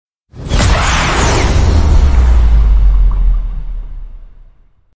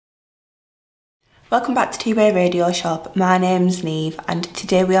Welcome back to Two-Way Radio Shop. My name's Neve and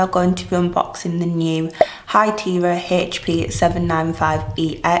today we are going to be unboxing the new Hytera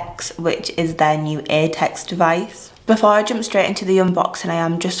HP795ex, which is their new Atex device. Before I jump straight into the unboxing, I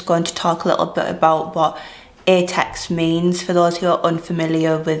am just going to talk a little bit about what Atex means for those who are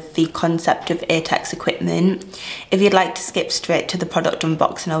unfamiliar with the concept of Atex equipment. If you'd like to skip straight to the product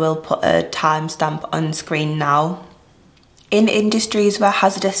unboxing, I will put a timestamp on screen now. In industries where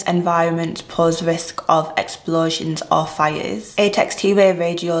hazardous environments pose risk of explosions or fires, Atex two-way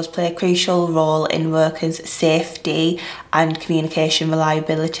radios play a crucial role in workers' safety and communication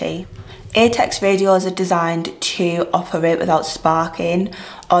reliability. Atex radios are designed to operate without sparking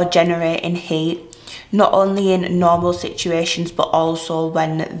or generating heat, not only in normal situations but also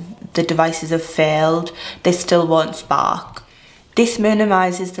when the devices have failed, they still won't spark. This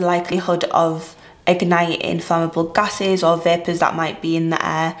minimises the likelihood of igniting flammable gases or vapours that might be in the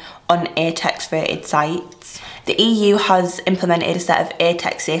air on Atex rated sites. The EU has implemented a set of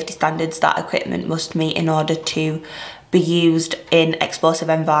Atex safety standards that equipment must meet in order to be used in explosive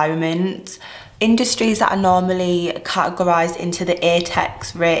environments. Industries that are normally categorised into the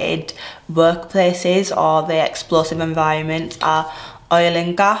Atex rated workplaces or the explosive environments are oil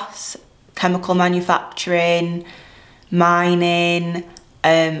and gas, chemical manufacturing, mining,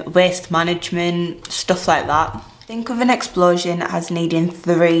 waste management, stuff like that. Think of an explosion as needing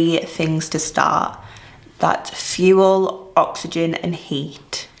three things to start. That's fuel, oxygen and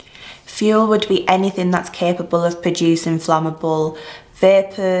heat. Fuel would be anything that's capable of producing flammable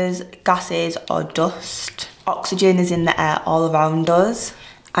vapours, gases or dust. Oxygen is in the air all around us,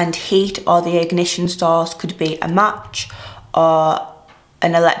 and heat or the ignition source could be a match or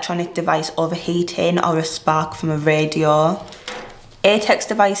an electronic device overheating or a spark from a radio. Atex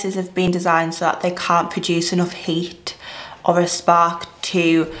devices have been designed so that they can't produce enough heat or a spark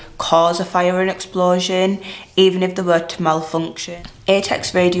to cause a fire or an explosion, even if they were to malfunction.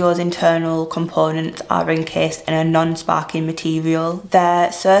 Atex radios' internal components are encased in a non-sparking material.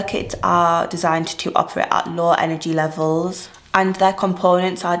 Their circuits are designed to operate at low energy levels, and their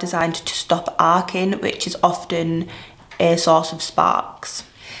components are designed to stop arcing, which is often a source of sparks.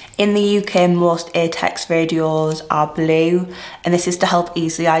 In the UK, most Atex radios are blue, and this is to help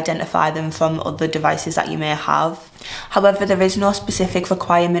easily identify them from other devices that you may have. However, there is no specific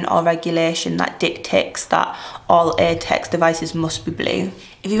requirement or regulation that dictates that all Atex devices must be blue.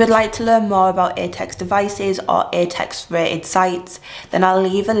 If you would like to learn more about Atex devices or Atex rated sites, then I'll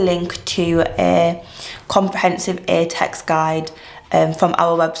leave a link to a comprehensive Atex guide from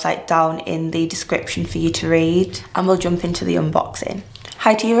our website down in the description for you to read, and we'll jump into the unboxing.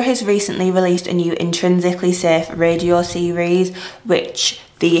 Hytera has recently released a new intrinsically safe radio series, which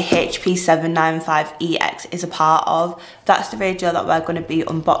the HP795ex is a part of. That's the radio that we're going to be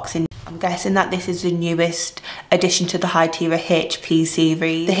unboxing. I'm guessing that this is the newest addition to the Hytera HP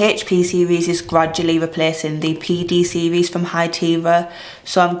series. The HP series is gradually replacing the PD series from Hytera,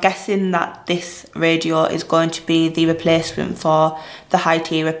 so I'm guessing that this radio is going to be the replacement for the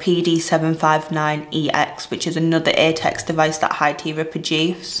Hytera PD759ex, which is another Atex device that Hytera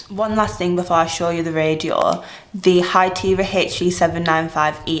produce. One last thing before I show you the radio. The Hytera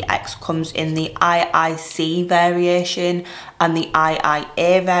HP795ex comes in the IIC variation and the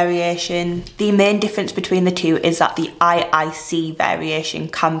IIA variation. The main difference between the two is that the IIC variation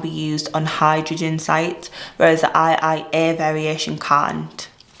can be used on hydrogen sites, whereas the IIA variation can't.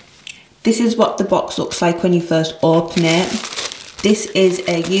 This is what the box looks like when you first open it. This is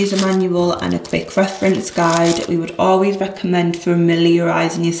a user manual and a quick reference guide. We would always recommend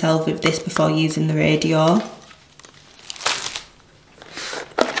familiarising yourself with this before using the radio.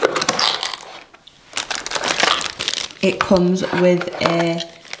 It comes with a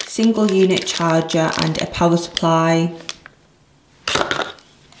single unit charger and a power supply,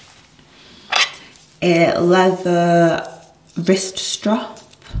 a leather wrist strap,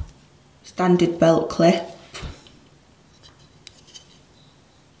 standard belt clip,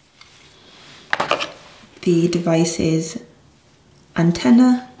 the device's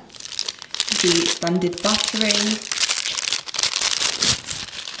antenna, the standard battery,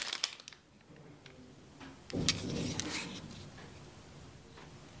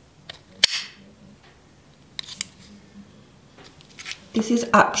 this is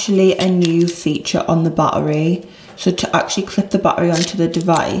actually a new feature on the battery. So to actually clip the battery onto the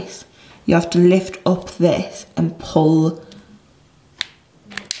device, you have to lift up this and pull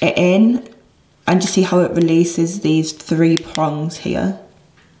it in, and you see how it releases these three prongs here.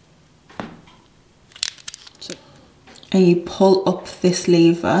 And you pull up this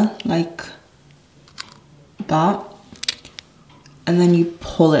lever like that, and then you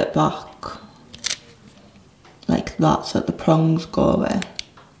pull it back. that so that the prongs go away.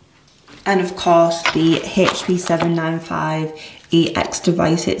 And of course the HP795ex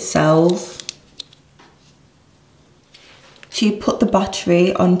device itself. So you put the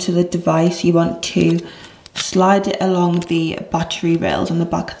battery onto the device. You want to slide it along the battery rails on the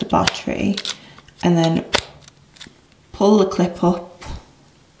back of the battery and then pull the clip up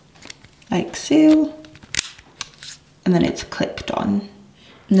like so, and then it's clicked on.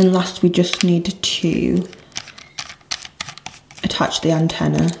 And then last we just need to attach the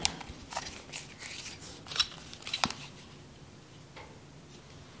antenna.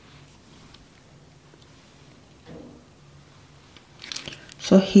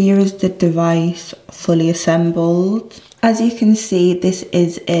 So here is the device fully assembled. As you can see, this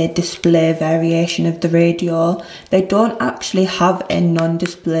is a display variation of the radio. They don't actually have a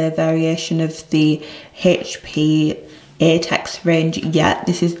non-display variation of the HP Atex range yet.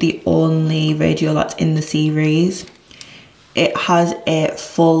 This is the only radio that's in the series. It has a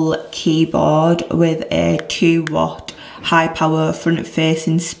full keyboard with a 2-watt high power front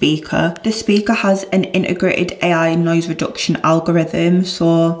facing speaker. The speaker has an integrated AI noise reduction algorithm,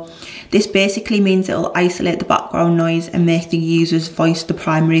 so this basically means it will isolate the background noise and make the user's voice the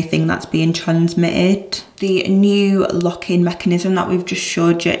primary thing that's being transmitted. The new lock-in mechanism that we've just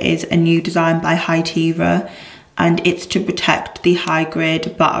showed you is a new design by Hytera, and it's to protect the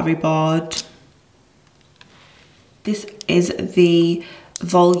high-grade battery board. This is the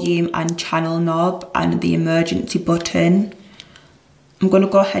volume and channel knob and the emergency button. I'm going to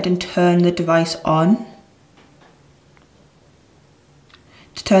go ahead and turn the device on.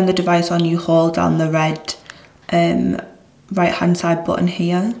 To turn the device on, you hold down the red right hand side button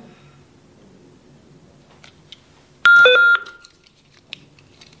here.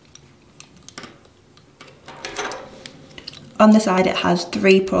 On the side it has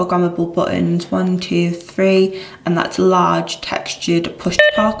 3 programmable buttons, 1, 2, 3, and that's a large textured push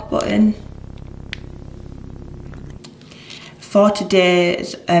to talk button. For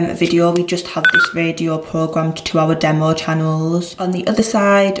today's video, we just have this radio programmed to our demo channels. On the other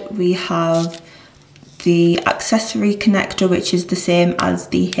side we have the accessory connector, which is the same as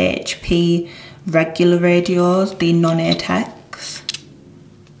the HP regular radios, the non-Atex.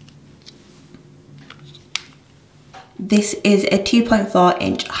 This is a 2.4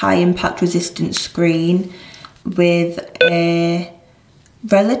 inch high impact resistant screen with a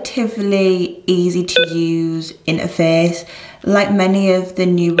relatively easy to use interface. Like many of the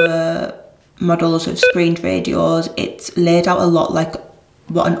newer models of screened radios, it's laid out a lot like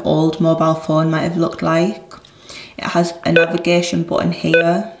what an old mobile phone might have looked like. It has a navigation button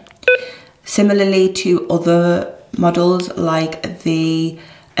here. Similarly to other models like the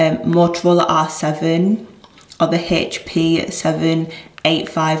Motorola R7 or the HP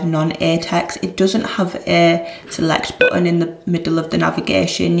 795 non-Atex, it doesn't have a select button in the middle of the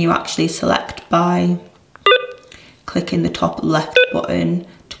navigation. You actually select by clicking the top left button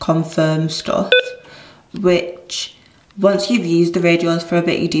to confirm stuff, which once you've used the radios for a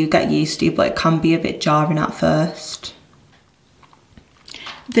bit you do get used to, but it can be a bit jarring at first.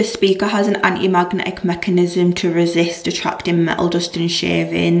 The speaker has an anti-magnetic mechanism to resist attracting metal dust and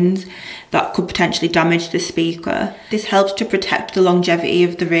shavings that could potentially damage the speaker. This helps to protect the longevity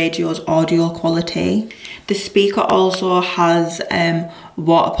of the radio's audio quality. The speaker also has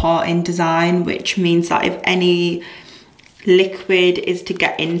water parting design, which means that if any liquid is to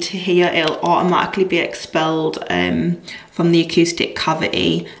get into here, it'll automatically be expelled from the acoustic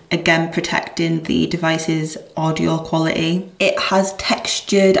cavity, again protecting the device's audio quality. It has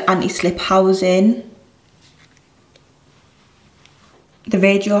textured anti-slip housing. The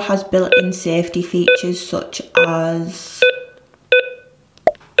radio has built-in safety features such as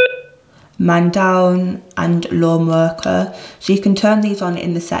man down and low murker, so you can turn these on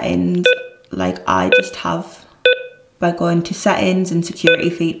in the settings like I just have by going to settings and security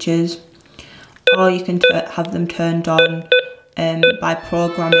features, or you can have them turned on by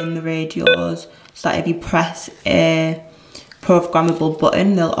programming the radios so that if you press a programmable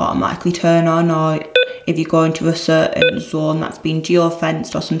button they'll automatically turn on, or if you go into a certain zone that's been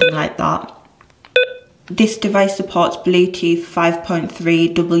geo-fenced or something like that. This device supports Bluetooth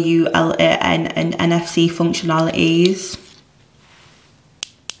 5.3, WLAN and NFC functionalities,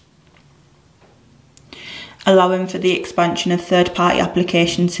 allowing for the expansion of third-party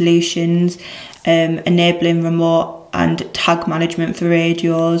application solutions, enabling remote and tag management for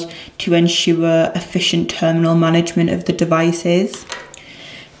radios to ensure efficient terminal management of the devices.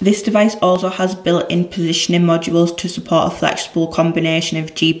 This device also has built-in positioning modules to support a flexible combination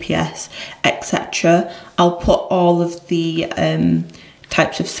of GPS, etc. I'll put all of the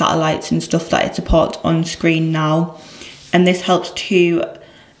types of satellites and stuff that it supports on screen now. And this helps to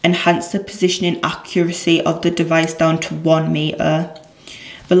enhance the positioning accuracy of the device down to 1 meter.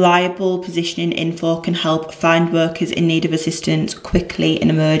 Reliable positioning info can help find workers in need of assistance quickly in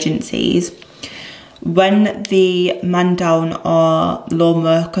emergencies. When the man down or low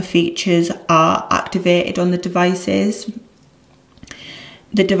marker features are activated on the devices,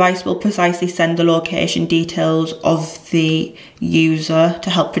 the device will precisely send the location details of the user to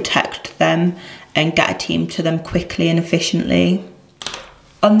help protect them and get a team to them quickly and efficiently.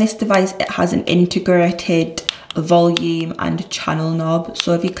 On this device, it has an integrated volume and channel knob.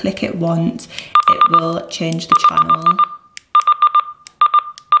 So if you click it once, it will change the channel.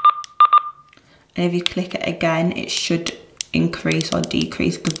 And if you click it again, it should increase or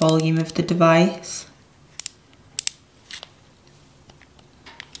decrease the volume of the device.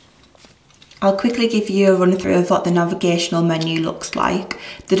 I'll quickly give you a run through of what the navigational menu looks like.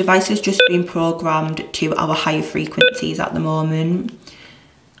 The device has just been programmed to our higher frequencies at the moment.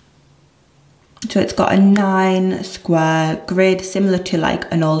 So it's got a 9 square grid, similar to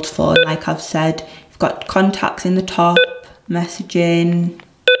like an old phone, like I've said. You've got contacts in the top, messaging,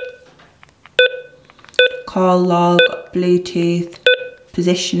 call log, Bluetooth,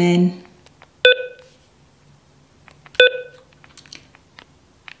 positioning,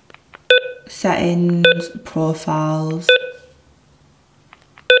 settings, profiles,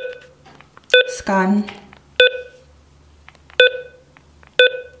 scan,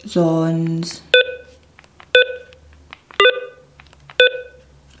 zones,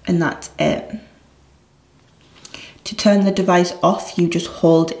 and that's it. To turn the device off, you just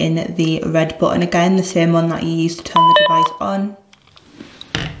hold in the red button again, the same one that you used to turn the device on.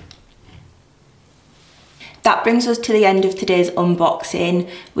 That brings us to the end of today's unboxing.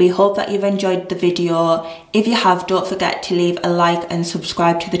 We hope that you've enjoyed the video. If you have, don't forget to leave a like and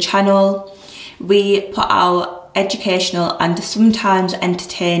subscribe to the channel. We put out educational and sometimes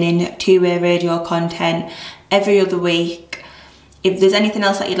entertaining two-way radio content every other week. If there's anything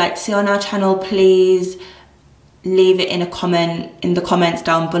else that you'd like to see on our channel, please leave it in a comment in the comments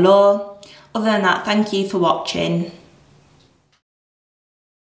down below. Other than that, thank you for watching.